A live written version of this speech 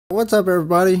What's up,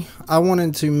 everybody? I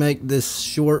wanted to make this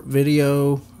short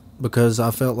video because I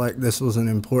felt like this was an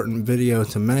important video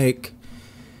to make.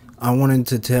 I wanted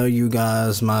to tell you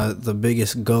guys the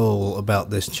biggest goal about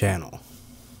this channel.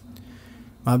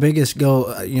 My biggest goal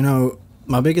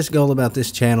about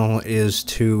this channel is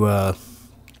to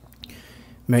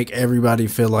make everybody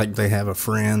feel like they have a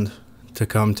friend to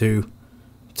come to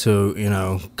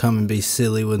come and be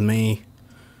silly with me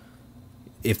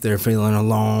if they're feeling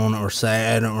alone or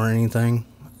sad or anything.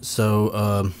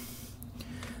 So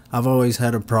I've always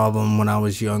had a problem when I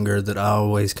was younger that I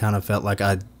always kind of felt like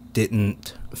I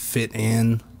didn't fit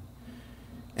in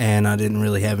and I didn't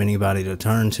really have anybody to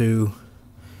turn to.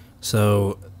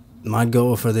 So my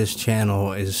goal for this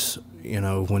channel is,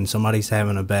 when somebody's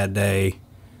having a bad day,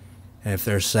 if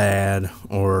they're sad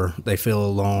or they feel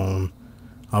alone,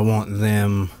 I want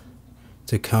them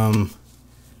to come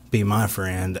be my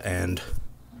friend, and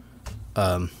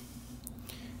I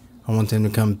want them to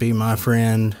come be my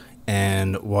friend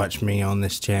and watch me on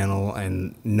this channel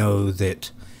and know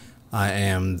that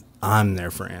I'm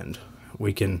their friend.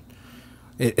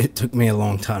 It took me a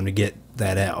long time to get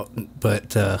that out,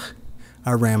 but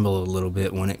I ramble a little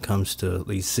bit when it comes to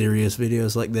these serious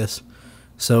videos like this.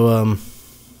 So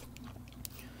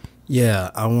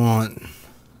yeah, I want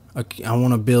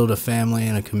to build a family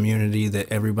and a community that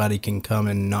everybody can come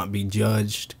and not be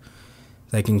judged.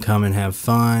 They can come and have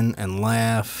fun and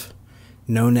laugh.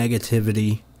 No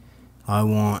negativity. I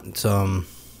want,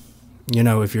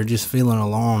 if you're just feeling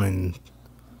alone and,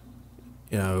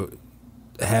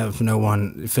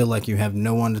 feel like you have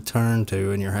no one to turn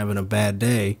to and you're having a bad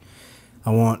day, I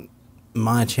want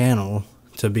my channel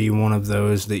to be one of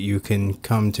those that you can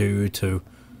come to,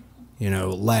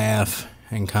 laugh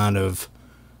and kind of,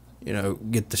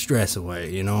 get the stress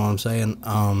away, you know what I'm saying?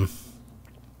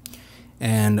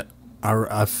 And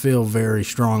I feel very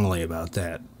strongly about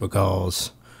that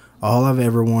because all I've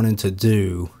ever wanted to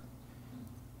do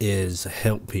is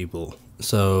help people.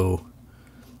 So,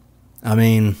 I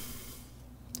mean,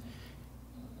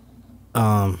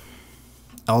 all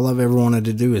I've ever wanted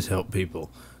to do is help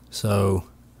people. So,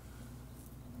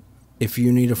 if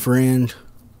you need a friend,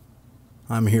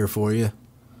 I'm here for you.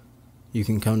 You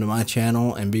can come to my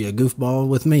channel and be a goofball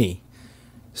with me.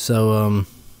 So,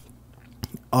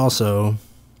 also,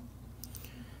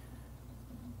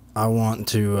 I want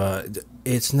to,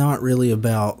 it's not really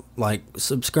about, like,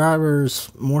 subscribers.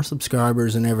 More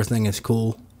subscribers and everything is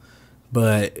cool,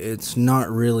 but it's not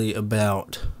really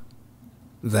about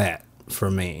that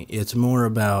for me. It's more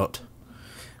about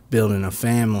building a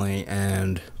family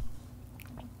and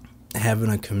having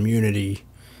a community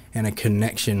and a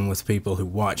connection with people who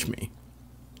watch me.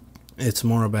 It's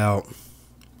more about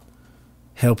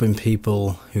helping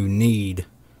people who need,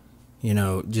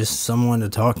 just someone to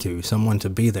talk to, someone to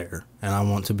be there, and I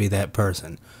want to be that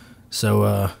person. So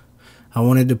I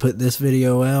wanted to put this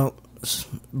video out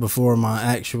before my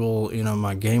actual,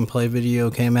 my gameplay video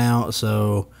came out.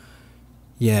 So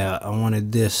yeah, I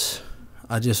wanted this.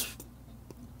 I just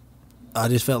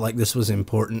felt like this was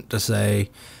important to say.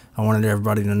 I wanted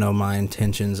everybody to know my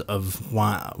intentions of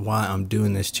why I'm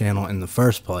doing this channel in the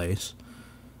first place.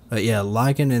 But yeah,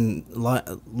 liking and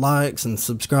likes and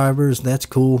subscribers, that's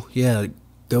cool. Yeah,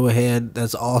 go ahead.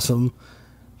 That's awesome.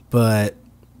 But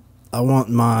I want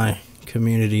my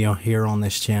community here on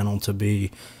this channel to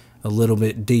be a little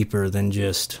bit deeper than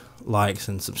just likes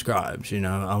and subscribes.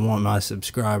 I want my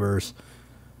subscribers,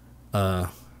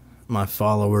 my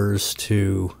followers,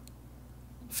 to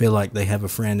feel like they have a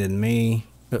friend in me,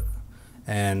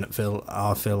 and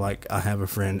I'll feel like I have a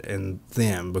friend in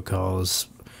them, because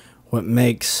what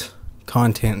makes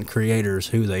content creators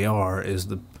who they are is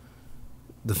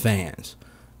the fans.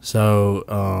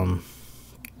 So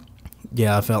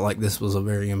yeah, I felt like this was a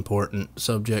very important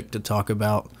subject to talk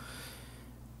about.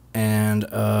 And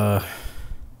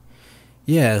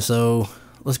yeah, so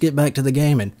let's get back to the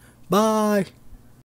gaming. Bye.